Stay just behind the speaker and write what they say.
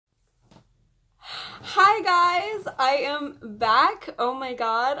Hi guys, I am back. Oh my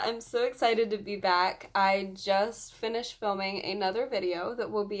god, I'm so excited to be back. I just finished filming another video that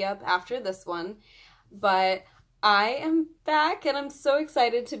will be up after this one, but I am back and I'm so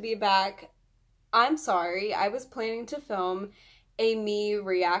excited to be back. I'm sorry, I was planning to film a me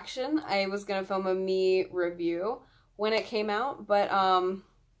reaction. I was gonna film a me review when it came out, but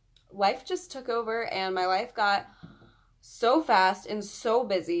life just took over and my life got so fast and so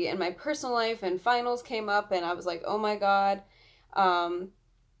busy, and my personal life and finals came up and I was like, oh my god.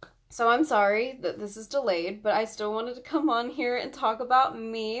 So I'm sorry that this is delayed, but I still wanted to come on here and talk about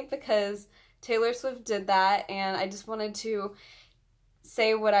me because Taylor Swift did that, and I just wanted to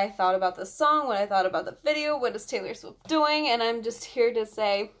say what I thought about the song, what I thought about the video, what is Taylor Swift doing, and I'm just here to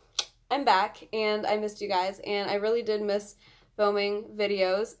say I'm back and I missed you guys, and I really did miss filming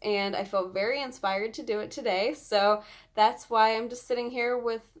videos, and I felt very inspired to do it today, so that's why I'm just sitting here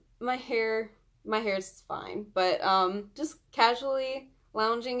with my hair. My hair's fine, but just casually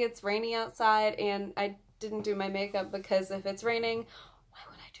lounging. It's rainy outside, and I didn't do my makeup because if it's raining, why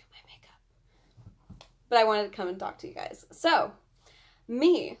would I do my makeup? But I wanted to come and talk to you guys. So,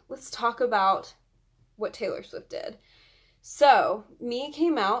 me, let's talk about what Taylor Swift did. So, Me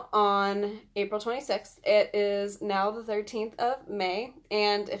came out on April 26th. It is now the 13th of May,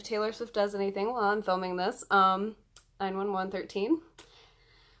 and if Taylor Swift does anything while I'm filming this, 91113.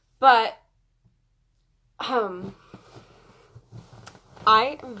 But, I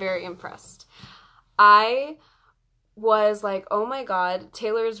am very impressed. I was like, oh my god,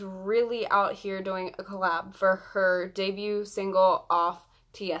 Taylor's really out here doing a collab for her debut single off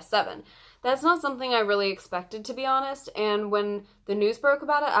TS7. That's not something I really expected, to be honest, and when the news broke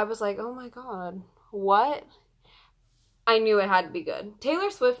about it, I was like, oh my god, what? I knew it had to be good. Taylor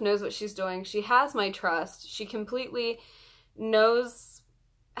Swift knows what she's doing. She has my trust. She completely knows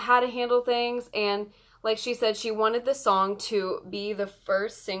how to handle things, and like she said, she wanted this song to be the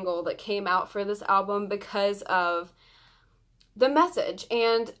first single that came out for this album because of the message,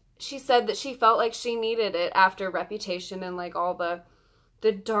 and she said that she felt like she needed it after Reputation and like all the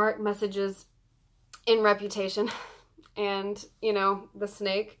dark messages in Reputation and, you know, the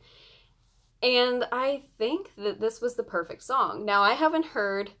snake. And I think that this was the perfect song. Now, I haven't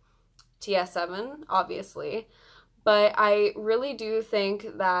heard TS7, obviously, but I really do think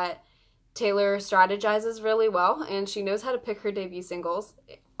that Taylor strategizes really well, and she knows how to pick her debut singles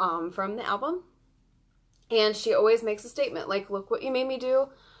from the album. And she always makes a statement, like, look what you made me do.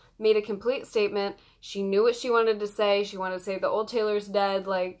 Made a complete statement. She knew what she wanted to say. She wanted to say the old Taylor's dead,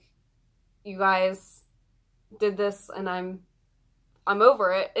 like, you guys did this and I'm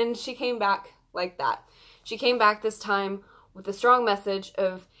over it. And she came back like that. She came back this time with a strong message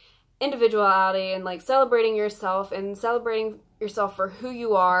of individuality and like celebrating yourself for who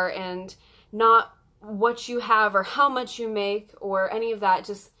you are and not what you have or how much you make or any of that,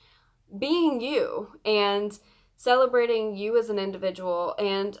 just being you and celebrating you as an individual.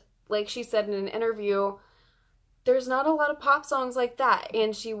 And like she said in an interview, there's not a lot of pop songs like that,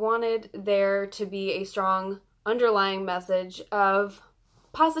 and she wanted there to be a strong underlying message of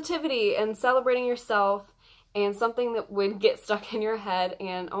positivity and celebrating yourself and something that would get stuck in your head.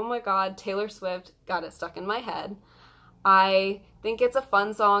 And oh my god, Taylor Swift got it stuck in my head. I think it's a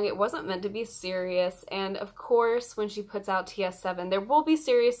fun song. It wasn't meant to be serious, and of course when she puts out TS7 there will be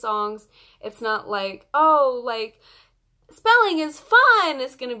serious songs. It's not like, oh, like spelling is fun.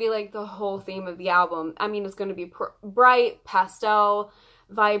 It's gonna be like the whole theme of the album. I mean, it's gonna be bright, pastel,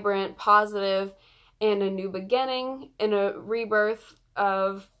 vibrant, positive, and a new beginning and a rebirth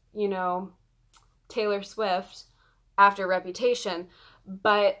of, you know, Taylor Swift after Reputation.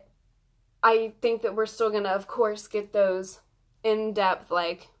 But I think that we're still gonna, of course, get those in-depth,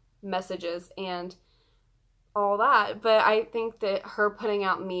 like, messages and all that. But I think that her putting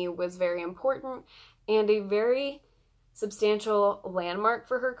out Me was very important and a very substantial landmark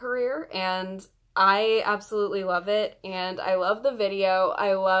for her career, and I absolutely love it. And I love the video.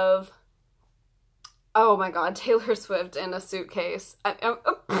 I love, oh my god, Taylor Swift in a suitcase. I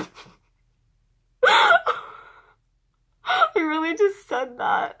really just said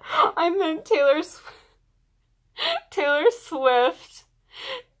that. I meant Taylor Swift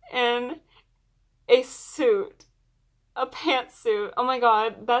in a suit, a pantsuit. Oh my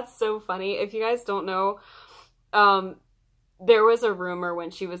god, that's so funny. If you guys don't know, there was a rumor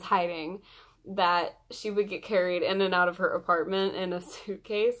when she was hiding that she would get carried in and out of her apartment in a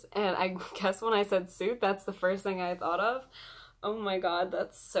suitcase, and I guess when I said suit, that's the first thing I thought of. Oh my god,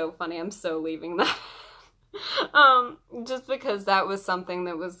 that's so funny. I'm so leaving that. Just because that was something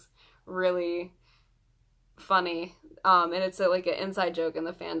that was really funny, and it's like an inside joke in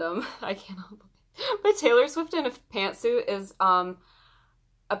the fandom. I cannot believe But Taylor Swift in a pantsuit is a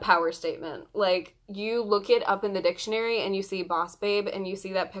power statement. Like, you look it up in the dictionary and you see Boss Babe and you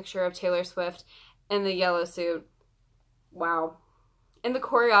see that picture of Taylor Swift in the yellow suit. Wow. And the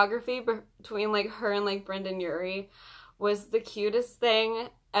choreography between like her and like Brendan Urie was the cutest thing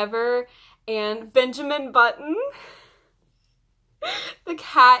ever. And Benjamin Button, the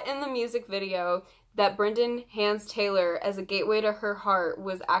cat in the music video that Brendan hands Taylor as a gateway to her heart,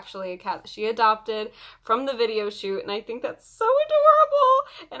 was actually a cat that she adopted from the video shoot, and I think that's so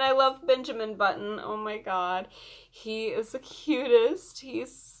adorable. And I love Benjamin Button. Oh my god. He is the cutest.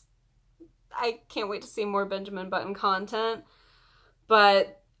 I can't wait to see more Benjamin Button content.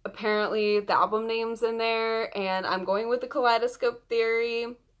 But apparently the album name's in there, and I'm going with the Kaleidoscope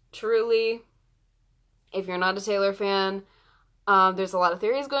Theory. Truly, if you're not a Taylor fan, there's a lot of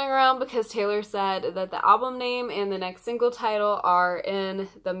theories going around because Taylor said that the album name and the next single title are in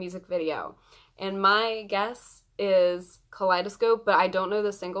the music video. And my guess is Kaleidoscope, but I don't know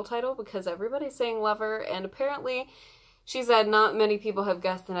the single title because everybody's saying Lover, and apparently she said not many people have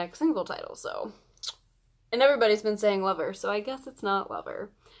guessed the next single title, so. And everybody's been saying Lover, so I guess it's not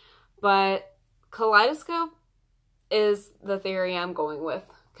Lover. But Kaleidoscope is the theory I'm going with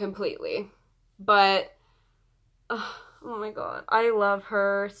completely. But, oh my god, I love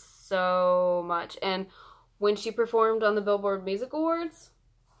her so much. And when she performed on the Billboard Music Awards,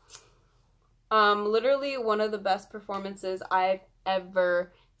 literally one of the best performances I've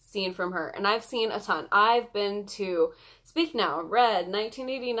ever seen from her. And I've seen a ton. I've been to Speak Now, Red,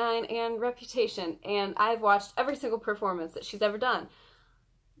 1989, and Reputation, and I've watched every single performance that she's ever done.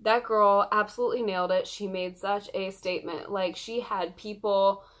 That girl absolutely nailed it. She made such a statement. Like, she had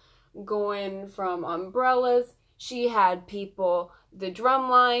people going from umbrellas. She had people, the drum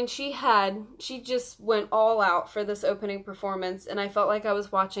line. She just went all out for this opening performance, and I felt like I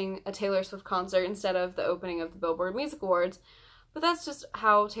was watching a Taylor Swift concert instead of the opening of the Billboard Music Awards. But that's just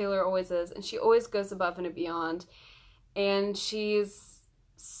how Taylor always is, and she always goes above and beyond. And she's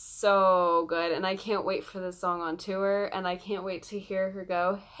so good, and I can't wait for this song on tour, and I can't wait to hear her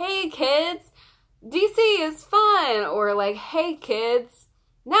go, "Hey kids, DC is fun," or like, "Hey kids,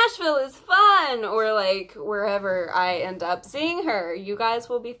 Nashville is fun," or like wherever I end up seeing her. You guys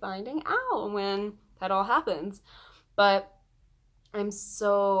will be finding out when that all happens. But I'm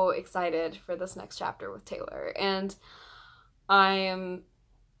so excited for this next chapter with Taylor, and I am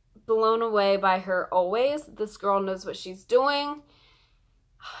blown away by her always. This girl knows what she's doing.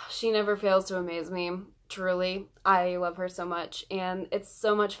 She never fails to amaze me, truly. I love her so much, and it's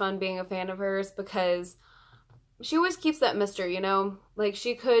so much fun being a fan of hers because she always keeps that mystery, you know? Like,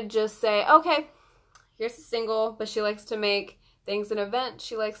 she could just say, okay, here's a single, but she likes to make things an event.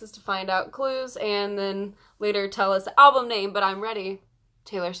 She likes us to find out clues and then later tell us the album name, but I'm ready.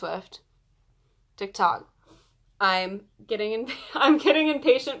 Taylor Swift. TikTok. I'm getting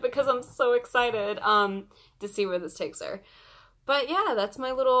impatient because I'm so excited to see where this takes her. But yeah, that's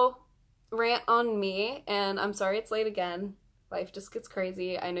my little rant on me, and I'm sorry it's late again. Life just gets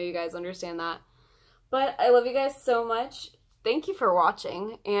crazy. I know you guys understand that. But I love you guys so much. Thank you for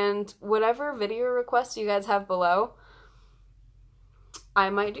watching, and whatever video requests you guys have below, I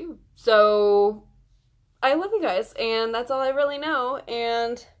might do. So I love you guys, and that's all I really know,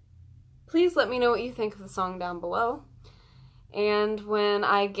 and please let me know what you think of the song down below. And when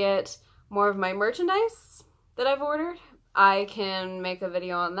I get more of my merchandise that I've ordered, I can make a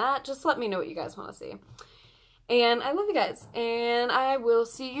video on that. Just let me know what you guys want to see. And I love you guys, and I will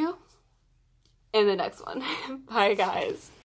see you in the next one. Bye, guys.